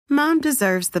Mom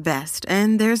deserves the best,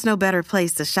 and there's no better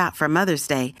place to shop for Mother's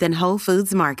Day than Whole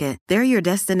Foods Market. They're your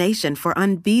destination for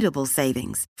unbeatable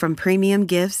savings, from premium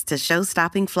gifts to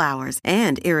show-stopping flowers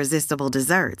and irresistible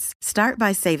desserts. Start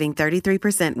by saving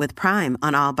 33% with Prime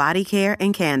on all body care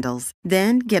and candles.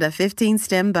 Then get a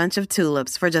 15-stem bunch of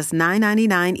tulips for just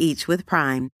 $9.99 each with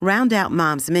Prime. Round out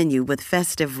Mom's menu with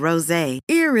festive rosé,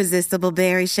 irresistible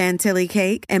berry chantilly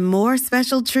cake, and more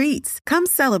special treats. Come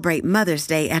celebrate Mother's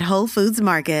Day at Whole Foods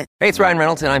Market. Hey, it's Ryan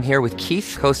Reynolds, and I'm here with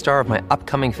Keith, co-star of my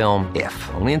upcoming film, If,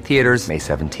 only in theaters May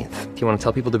 17th. Do you want to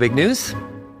tell people the big news?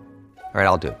 All right,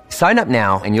 I'll do it. Sign up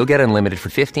now and you'll get unlimited for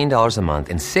 $15 a month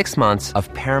and 6 months of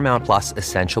Paramount Plus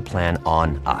Essential Plan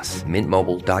on us.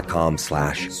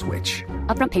 MintMobile.com/switch.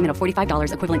 Upfront payment of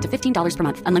 $45 equivalent to $15 per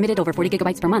month. Unlimited over 40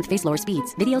 gigabytes per month. Face lower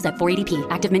speeds. Videos at 480p.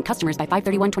 Active Mint customers by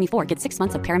 531.24 get 6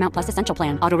 months of Paramount Plus Essential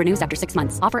Plan. Auto renews after 6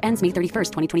 months. Offer ends May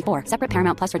 31st, 2024. Separate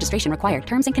Paramount Plus registration required.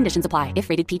 Terms and conditions apply if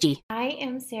rated PG. I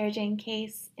am Sarah Jane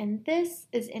Case, and this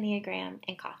is Enneagram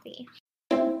and Coffee.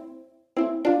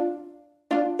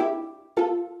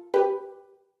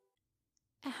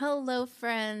 Hello,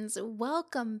 friends.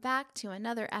 Welcome back to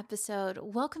another episode.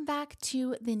 Welcome back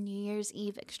to the New Year's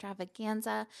Eve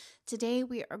Extravaganza. Today,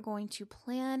 we are going to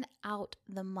plan out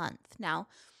the month. Now,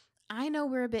 I know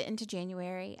we're a bit into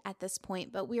January at this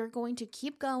point, but we are going to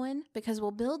keep going because we'll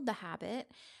build the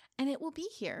habit and it will be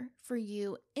here for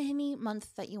you any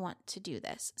month that you want to do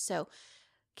this. So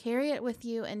carry it with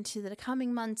you into the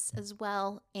coming months as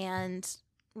well, and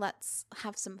let's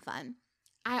have some fun.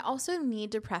 I also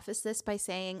need to preface this by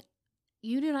saying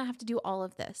you do not have to do all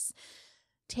of this.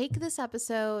 Take this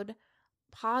episode,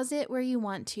 pause it where you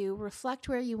want to, reflect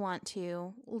where you want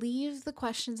to, leave the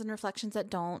questions and reflections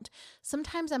that don't.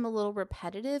 Sometimes I'm a little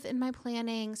repetitive in my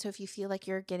planning, so if you feel like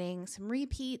you're getting some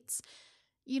repeats,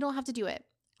 you don't have to do it.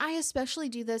 I especially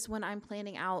do this when I'm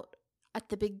planning out at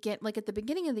the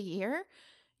beginning of the year.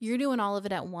 You're doing all of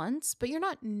it at once, but you're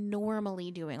not normally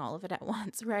doing all of it at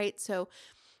once, right? So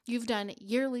you've done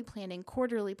yearly planning,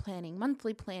 quarterly planning,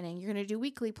 monthly planning. You're going to do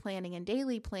weekly planning and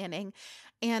daily planning.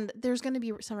 And there's going to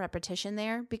be some repetition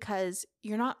there because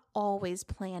you're not always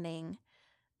planning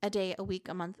a day, a week,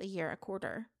 a month, a year, a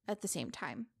quarter at the same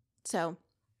time. So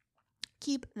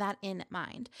keep that in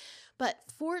mind. But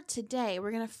for today,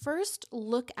 we're going to first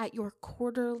look at your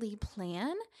quarterly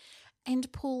plan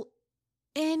and pull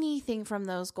anything from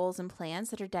those goals and plans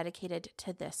that are dedicated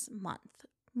to this month.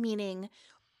 Meaning,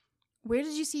 where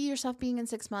did you see yourself being in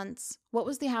 6 months? What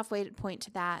was the halfway point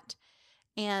to that?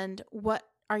 And what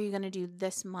are you going to do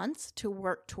this month to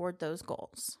work toward those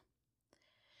goals?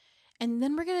 And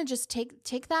then we're going to just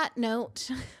take that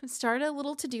note, start a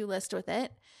little to-do list with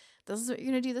it. This is what you're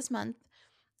going to do this month.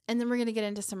 And then we're going to get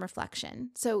into some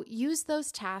reflection. So use those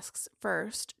tasks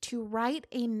first to write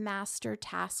a master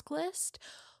task list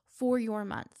for your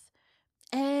month.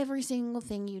 Every single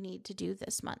thing you need to do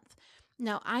this month.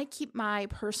 Now, I keep my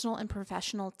personal and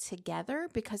professional together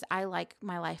because I like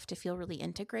my life to feel really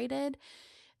integrated.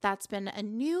 That's been a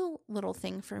new little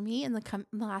thing for me in the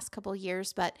last couple of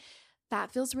years, but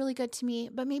that feels really good to me.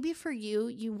 But maybe for you,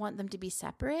 you want them to be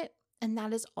separate, and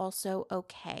that is also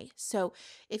okay. So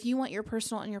if you want your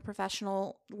personal and your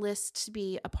professional list to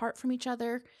be apart from each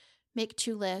other, make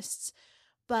 2 lists,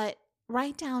 but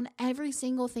write down every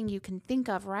single thing you can think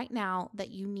of right now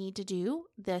that you need to do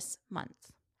this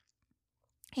month.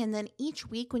 And then each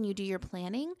week when you do your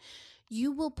planning,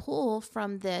 you will pull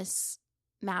from this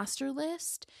master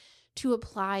list to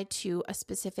apply to a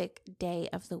specific day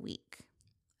of the week.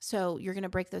 So you're going to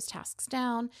break those tasks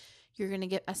down. You're going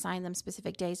to assign them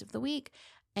specific days of the week,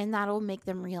 and that'll make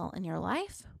them real in your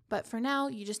life. But for now,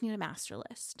 you just need a master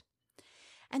list.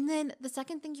 And then the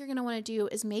second thing you're going to want to do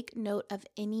is make note of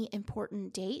any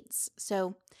important dates.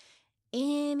 So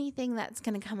anything that's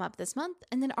going to come up this month.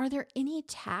 And then are there any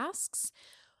tasks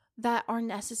that are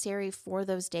necessary for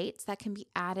those dates that can be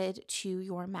added to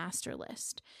your master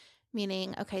list?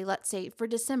 Meaning, okay, let's say for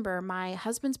December, my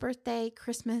husband's birthday,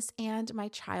 Christmas, and my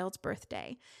child's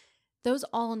birthday. Those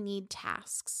all need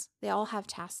tasks. They all have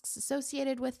tasks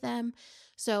associated with them.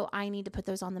 So I need to put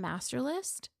those on the master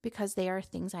list because they are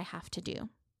things I have to do.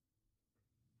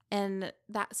 And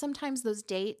that sometimes those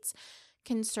dates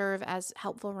can serve as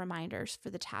helpful reminders for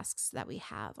the tasks that we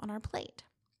have on our plate.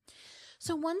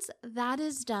 So once that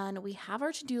is done, we have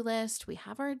our to-do list, we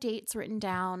have our dates written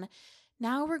down.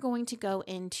 Now we're going to go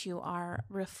into our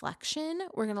reflection.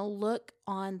 We're going to look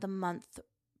on the month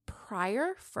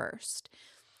prior first.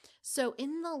 So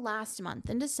in the last month,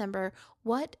 in December,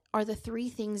 what are the 3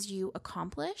 things you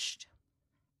accomplished?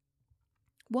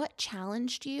 What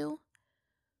challenged you?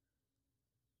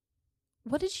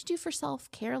 What did you do for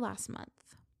self-care last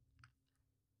month?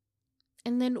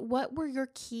 And then what were your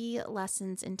key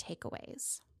lessons and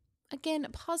takeaways? Again,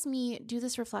 pause me, do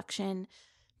this reflection,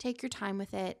 take your time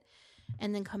with it,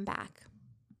 and then come back.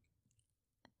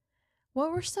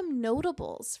 What were some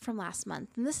notables from last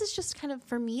month? And this is just kind of,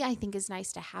 for me, I think is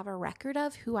nice to have a record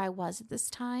of who I was at this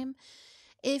time.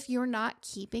 If you're not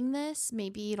keeping this,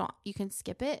 maybe you can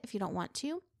skip it if you don't want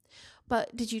to.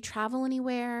 But did you travel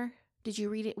anywhere? Did you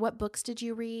read it? What books did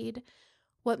you read?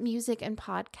 What music and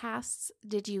podcasts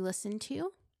did you listen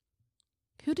to?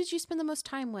 Who did you spend the most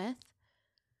time with?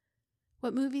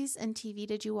 What movies and TV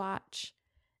did you watch?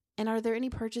 And are there any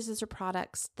purchases or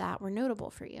products that were notable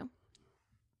for you?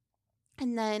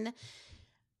 And then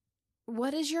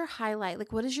what is your highlight?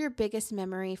 Like, what is your biggest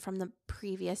memory from the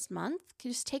previous month?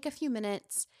 Just take a few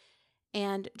minutes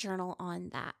and journal on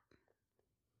that.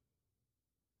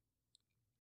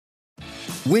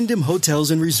 Wyndham Hotels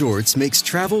and Resorts makes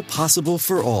travel possible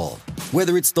for all.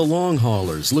 Whether it's the long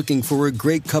haulers looking for a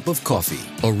great cup of coffee,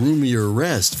 a roomier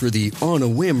rest for the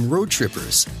on-a-whim road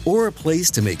trippers, or a place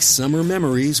to make summer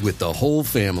memories with the whole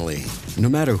family. No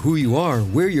matter who you are,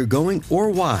 where you're going,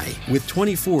 or why, with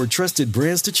 24 trusted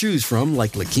brands to choose from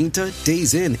like La Quinta,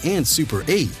 Days Inn, and Super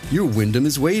 8, your Wyndham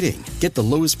is waiting. Get the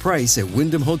lowest price at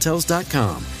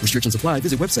WyndhamHotels.com. Restrictions apply.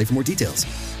 Visit website for more details.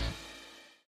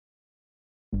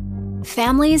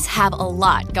 Families have a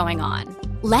lot going on.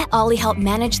 Let Ollie help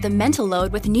manage the mental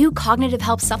load with new cognitive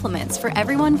help supplements for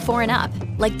everyone 4 and up,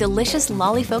 like delicious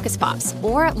Lolly Focus Pops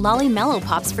or Lolly Mellow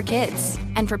Pops for kids.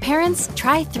 And for parents,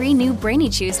 try 3 new Brainy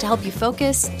Chews to help you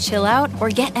focus, chill out, or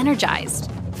get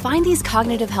energized. Find these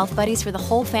cognitive health buddies for the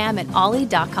whole fam at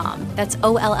ollie.com. That's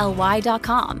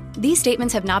OLLY.com. These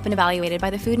statements have not been evaluated by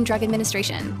the Food and Drug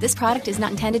Administration. This product is not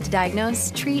intended to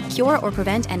diagnose, treat, cure, or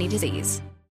prevent any disease.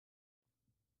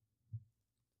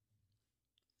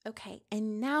 Okay,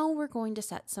 and now we're going to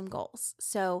set some goals.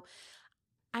 So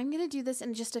I'm going to do this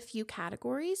in just a few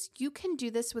categories. You can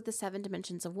do this with the 7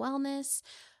 dimensions of wellness.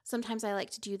 Sometimes I like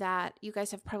to do that. You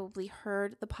guys have probably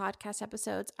heard the podcast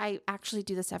episodes. I actually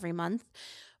do this every month,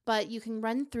 but you can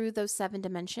run through those 7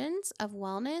 dimensions of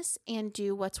wellness and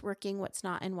do what's working, what's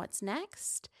not, and what's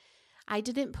next. I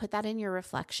didn't put that in your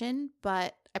reflection,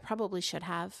 but I probably should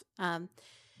have. And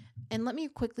let me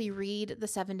quickly read the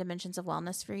 7 dimensions of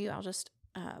wellness for you. I'll just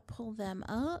pull them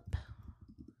up.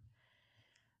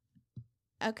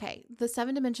 Okay, the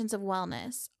 7 dimensions of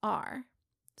wellness are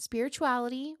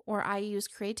spirituality, or I use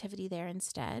creativity there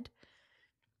instead,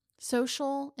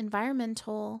 social,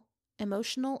 environmental,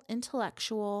 emotional,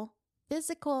 intellectual,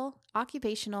 physical,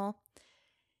 occupational,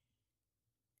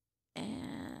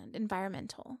 and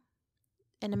environmental.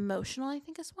 And emotional, I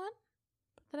think, is one.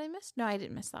 Did I miss? No, I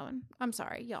didn't miss that one. I'm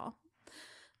sorry, y'all.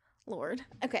 Lord.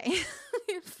 Okay.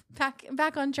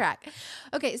 back on track.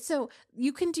 Okay. So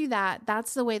you can do that.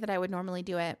 That's the way that I would normally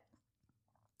do it.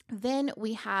 Then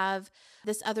we have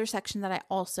this other section that I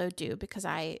also do because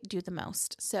I do the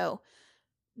most. So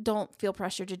don't feel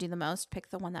pressured to do the most. Pick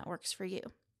the one that works for you.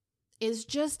 Is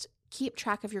just keep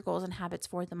track of your goals and habits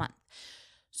for the month.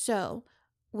 So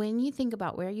when you think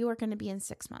about where you are going to be in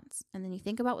 6 months, and then you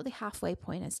think about what the halfway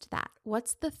point is to that,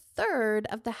 what's the third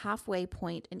of the halfway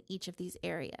point in each of these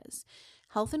areas?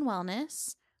 Health and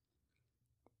wellness,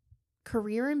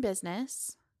 career and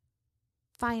business,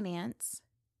 finance,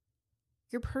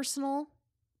 your personal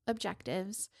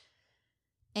objectives,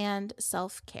 and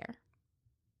self-care.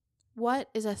 What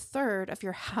is a third of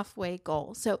your halfway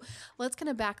goal? So let's kind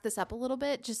of back this up a little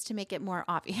bit just to make it more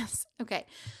obvious. Okay,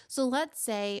 so let's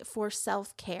say for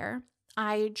self-care,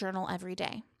 I journal every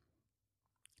day.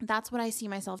 That's what I see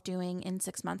myself doing in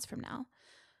 6 months from now.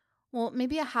 Well,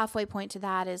 maybe a halfway point to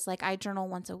that is like I journal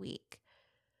once a week.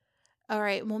 All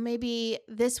right, well, maybe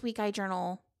this week I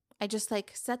just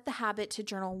like set the habit to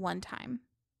journal 1 time.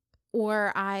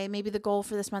 Or maybe the goal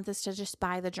for this month is to just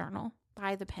buy the journal,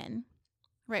 buy the pen.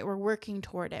 Right, we're working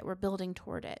toward it. We're building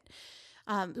toward it.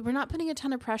 We're not putting a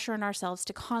ton of pressure on ourselves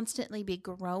to constantly be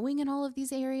growing in all of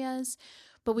these areas,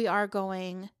 but we are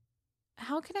going,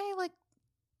 how can I like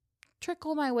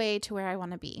trickle my way to where I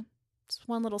want to be? It's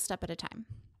one little step at a time.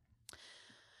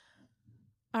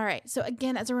 All right. So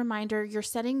again, as a reminder, you're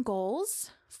setting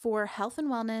goals for health and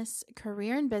wellness,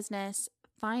 career and business,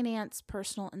 finance,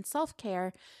 personal, and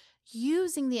self-care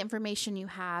using the information you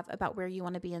have about where you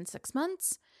want to be in 6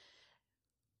 months.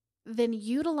 Then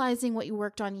utilizing what you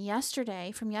worked on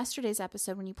yesterday from yesterday's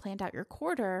episode when you planned out your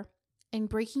quarter and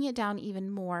breaking it down even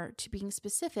more to being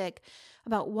specific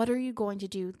about what are you going to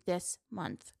do this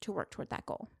month to work toward that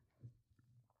goal.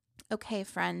 Okay,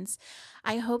 friends,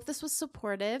 I hope this was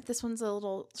supportive. This one's a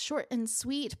little short and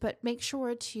sweet, but make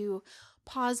sure to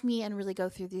pause me and really go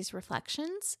through these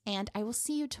reflections. And I will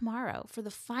see you tomorrow for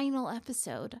the final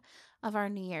episode of our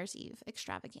New Year's Eve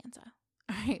extravaganza.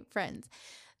 All right, friends,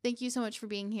 thank you so much for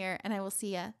being here, and I will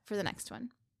see you for the next one.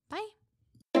 Bye.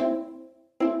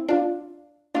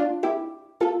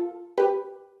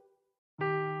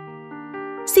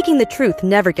 Seeking the truth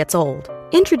never gets old.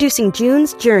 Introducing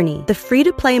June's Journey, the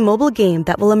free-to-play mobile game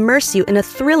that will immerse you in a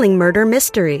thrilling murder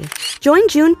mystery. Join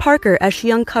June Parker as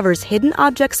she uncovers hidden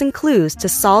objects and clues to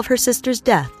solve her sister's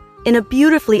death in a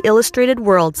beautifully illustrated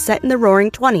world set in the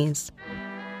Roaring '20s.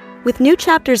 With new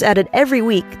chapters added every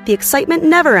week, the excitement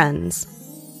never ends.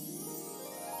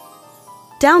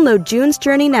 Download June's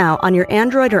Journey now on your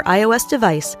Android or iOS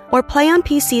device, or play on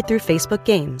PC through Facebook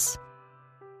Games.